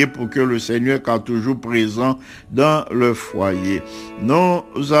prions pour que le Seigneur soit toujours présent dans le foyer. Nous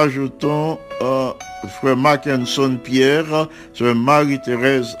ajoutons frère Mackinson Pierre, sœur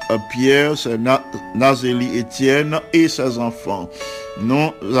Marie-Thérèse Pierre, sœur Nazélie Étienne et ses enfants.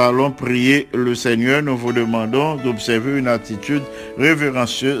 Nous allons prier le Seigneur. Nous vous demandons d'observer une attitude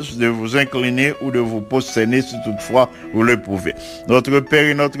révérencieuse, de vous incliner ou de vous prosterner si toutefois vous le pouvez. Notre Père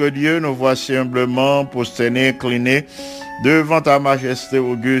et notre Dieu, nous voici humblement prosternés, inclinés devant ta majesté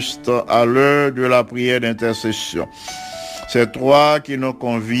auguste à l'heure de la prière d'intercession. C'est toi qui nous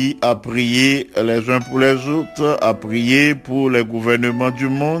convies à prier les uns pour les autres, à prier pour les gouvernements du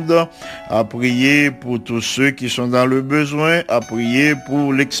monde, à prier pour tous ceux qui sont dans le besoin, à prier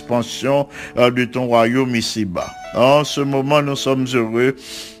pour l'expansion de ton royaume ici-bas. En ce moment, nous sommes heureux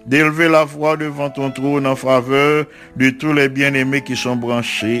d'élever la voix devant ton trône en faveur de tous les bien-aimés qui sont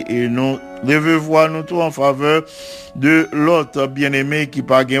branchés et nous lever voix nous tous en faveur de l'autre bien-aimé qui n'a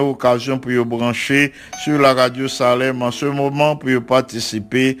pas occasion pour y brancher sur la radio Salem en ce moment pour y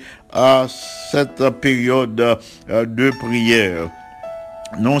participer à cette période de prière.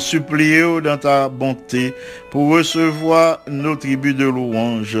 Nous supplions dans ta bonté pour recevoir nos tribus de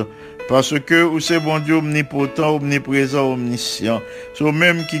louange. Parce que ou c'est bon Dieu omnipotent, omniprésent, omniscient. C'est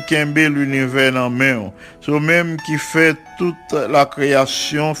même qui kembe l'univers en main. C'est même qui fait toute la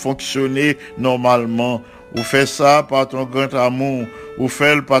création fonctionner normalement. Ou fait ça par ton grand amour, ou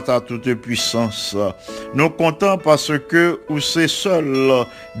fait par ta toute puissance. Nous comptons parce que ou c'est seul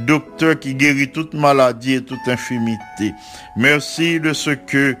docteur qui guérit toute maladie et toute infirmité. Merci de ce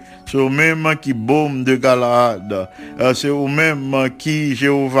que c'est au même qui baume de Galaad, c'est au même qui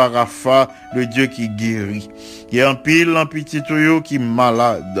Jéhovah Rapha, le Dieu qui guérit. Il y a un pile, un petit tuyau qui est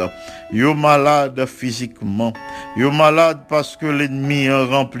malade. Yo malade physiquement. Yo malade parce que l'ennemi est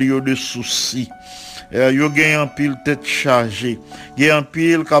rempli de soucis. Yo gagne un pile tête chargée. Gagne un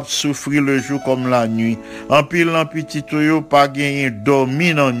pile qui a souffri le jour comme la nuit. Un pile un petit tuyau pas gagné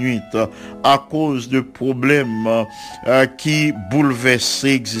dormi en nuit à cause de problèmes qui bouleversent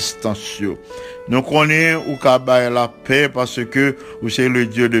l'existence. Nous connaissons ou kabaye la paix parce que vous c'est le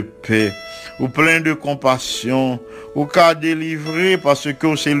Dieu de paix. Ou plein de compassion, ou qu'a délivré parce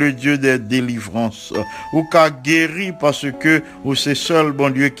que c'est le Dieu des délivrances, ou qu'a guéri parce que c'est seul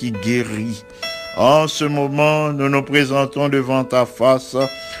bon Dieu qui guérit. En ce moment, nous nous présentons devant ta face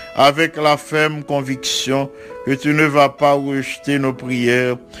avec la ferme conviction que tu ne vas pas rejeter nos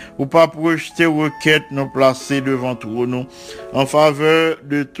prières ou pas rejeter requêtes nous placer devant nous en faveur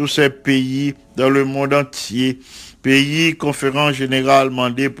de tous ces pays dans le monde entier. Pays, conférence générale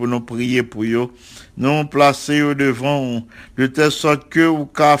mandée pour nous prier pour eux, nous placer au devant, de telle sorte que ou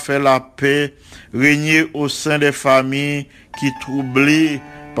qu'a fait la paix, régner au sein des familles qui troublées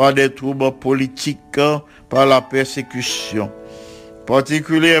par des troubles politiques, par la persécution.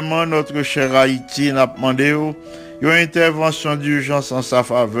 Particulièrement notre cher Haïti n'a demandé une intervention d'urgence en sa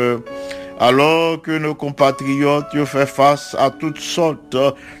faveur. Alors que nos compatriotes ont fait face à toutes sortes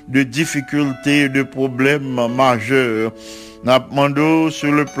de difficultés et de problèmes majeurs, nous demandons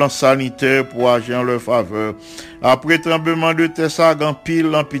sur le plan sanitaire pour agir en leur faveur. Après tremblement de terre, ça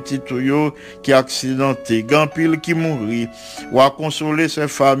gampil un petit tuyau qui est accidenté, gampil qui mourit, ou à consoler ses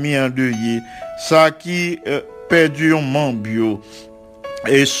familles endeuillées, ça qui perdu un membre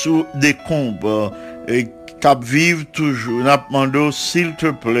et sous des combes et cap vivre toujours. N'a demandé s'il te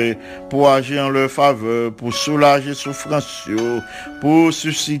plaît pour agir en leur faveur, pour soulager souffrance, pour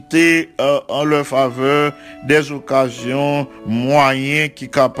susciter en leur faveur des occasions, moyens qui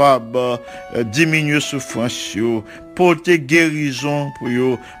capables diminuer souffrance, porter guérison pour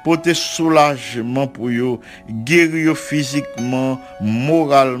eux, porter soulagement pour eux, guérir physiquement,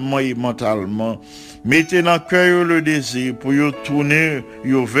 moralement et mentalement. Mettez dans le cœur le désir pour y tourner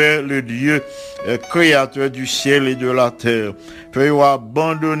vers le Dieu créateur du ciel et de la terre. Pour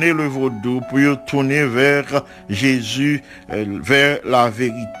abandonner le vaudou, pour y tourner vers Jésus, vers la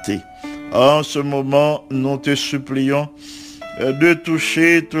vérité. En ce moment, nous te supplions de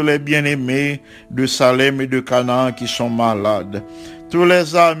toucher tous les bien-aimés de Salem et de Canaan qui sont malades. Tous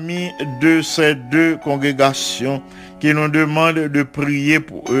les amis de ces deux congrégations qui nous demandent de prier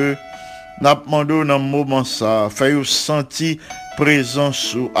pour eux, n'a demandé dans moment ça, fait sentir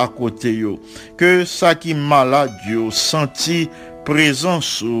présence à côté yo. Que ça qui malade yo senti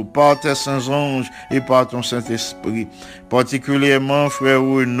présence par tes saints anges et par ton Saint-Esprit. Particulièrement frère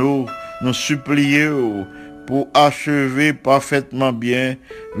Renaud, nous supplions pour achever parfaitement bien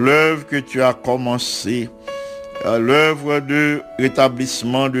l'œuvre que tu as commencée, l'œuvre de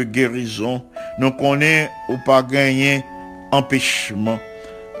rétablissement, de guérison. Nous connaissons ou pas gagner empêchement,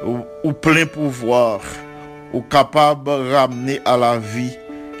 ou plein pouvoir, ou capable de ramener à la vie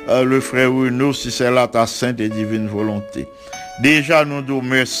le frère Renaud si c'est là ta sainte et divine volonté. Déjà nous disons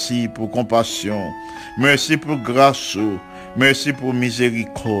merci pour compassion, merci pour grâce, merci pour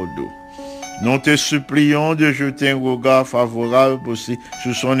miséricorde. Nous te supplions de jeter un regard favorable aussi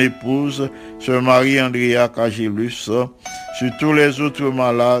sur son épouse, sur Marie-Andrea Cagilus, sur tous les autres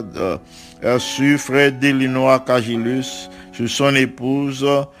malades, sur frère Delinois Cagilus, sur son épouse,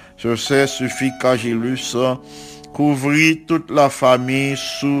 sur ses filles Cagilus. Couvrir toute la famille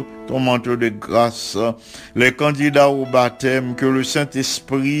sous ton manteau de grâce. Les candidats au baptême, que le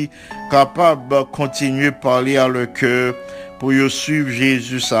Saint-Esprit capable de continuer à parler à leur cœur pour y suivre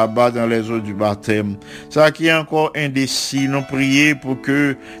Jésus sabbat dans les eaux du baptême. Ça qui est encore indécis, nous prions pour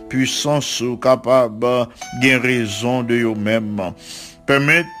que puissance soit capable de raison de eux-mêmes.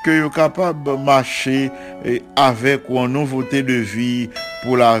 Permettre que soient capables de marcher avec une nouveauté de vie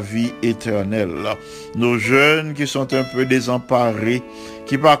pour la vie éternelle. Nos jeunes qui sont un peu désemparés,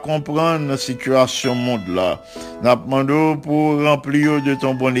 qui ne comprennent pas la situation monde là, nous demandons pour remplir de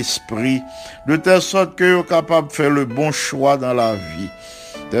ton bon esprit, de telle sorte que soient capables de faire le bon choix dans la vie.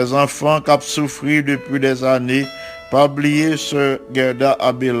 Des enfants qui ont souffert depuis des années, pas oublier ce Gerda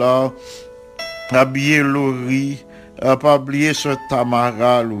Abela, habiller Laurie, pas oublier ce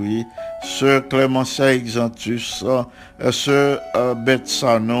Tamara Louis, ce Clémentia Exantus, ce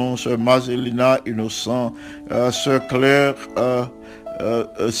Betsanon, ce Mazelina Innocent, ce Claire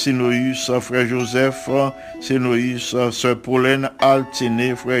Sinoïus, frère Joseph Sinoïus, ce Pauline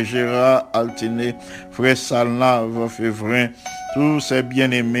Altiné, frère Gérard Altiné, frère Salnave Févrin, tous ces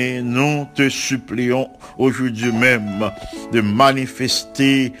bien-aimés, nous te supplions aujourd'hui même de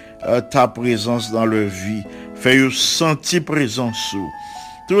manifester ta présence dans leur vie. Fais-nous sentir présence.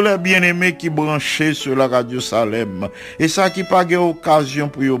 Tous les bien-aimés qui branchent sur la radio Salem, et ça qui pas eu occasion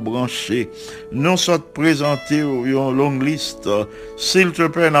pour y brancher, nous sommes présentés une longue liste. S'il te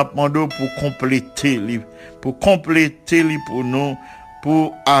plaît, nous demandons pour compléter pour nous,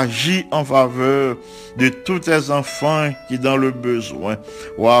 pour agir en faveur de tous tes enfants qui dans le besoin,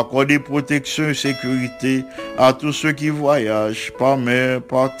 ou accorder protection et sécurité à tous ceux qui voyagent par mer,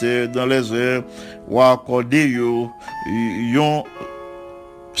 par terre, dans les airs, ou accorder yon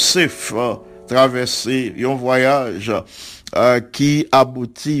safe traversée, un voyage qui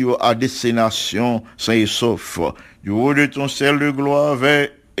aboutit à destination sain et sauf. Du haut de ton ciel de gloire, veuille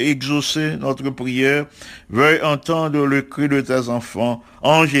exaucer notre prière, veuille entendre le cri de tes enfants.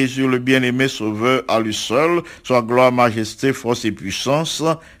 En Jésus, le bien-aimé Sauveur, à lui seul, soit gloire, majesté, force et puissance,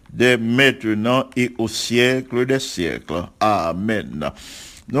 dès maintenant et au siècle des siècles. Amen.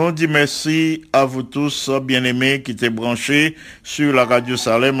 Nous disons merci à vous tous, bien-aimés, qui étaient branchés sur la radio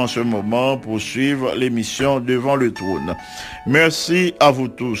Salem en ce moment pour suivre l'émission Devant le trône. Merci à vous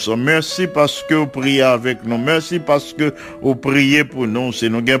tous. Merci parce que vous priez avec nous. Merci parce que vous priez pour nous. C'est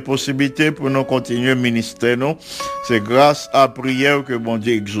nous une possibilité pour nous continuer le ministère. Nous. C'est grâce à la prière que bon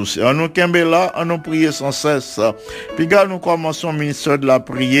Dieu exauce. En nous là, en nous prier sans cesse. Puis quand nous commençons le ministère de la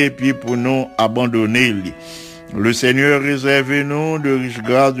prière, puis pour nous abandonner. Le Seigneur réserve-nous de riches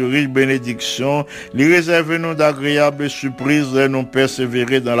grâces, de riches bénédictions. Il réserve-nous d'agréables surprises et nous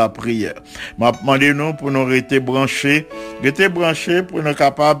persévérer dans la prière. M'a demandé nous pour nous rester branchés pour nous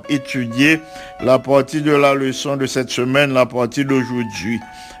capables d'étudier la partie de la leçon de cette semaine, la partie d'aujourd'hui.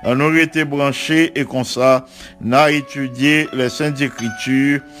 Nous été branchés et comme ça, n'a étudié les Saintes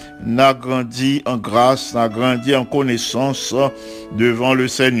Écritures, n'a grandi en grâce, n'a grandi en connaissance devant le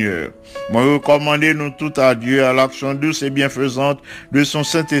Seigneur. Moi, recommandez nous tout à Dieu, à l'action douce et bienfaisante de son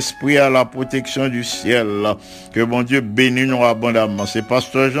Saint-Esprit, à la protection du ciel. Que bon Dieu bénisse nous abondamment. C'est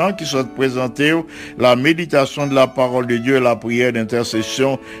Pasteur Jean qui souhaite présenter la méditation de la parole de Dieu et la prière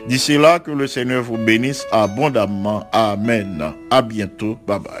d'intercession. D'ici là, que le Seigneur vous bénisse abondamment. Amen. À bientôt.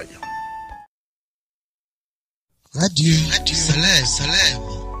 Bye bye. Radio Salem.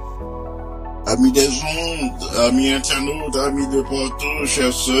 Amis des ondes, amis internautes, amis de partout,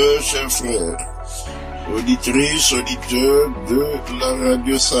 chers sœurs, chers frères, auditrices, auditeurs de la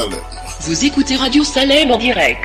radio Salem. Vous écoutez Radio Salem en direct.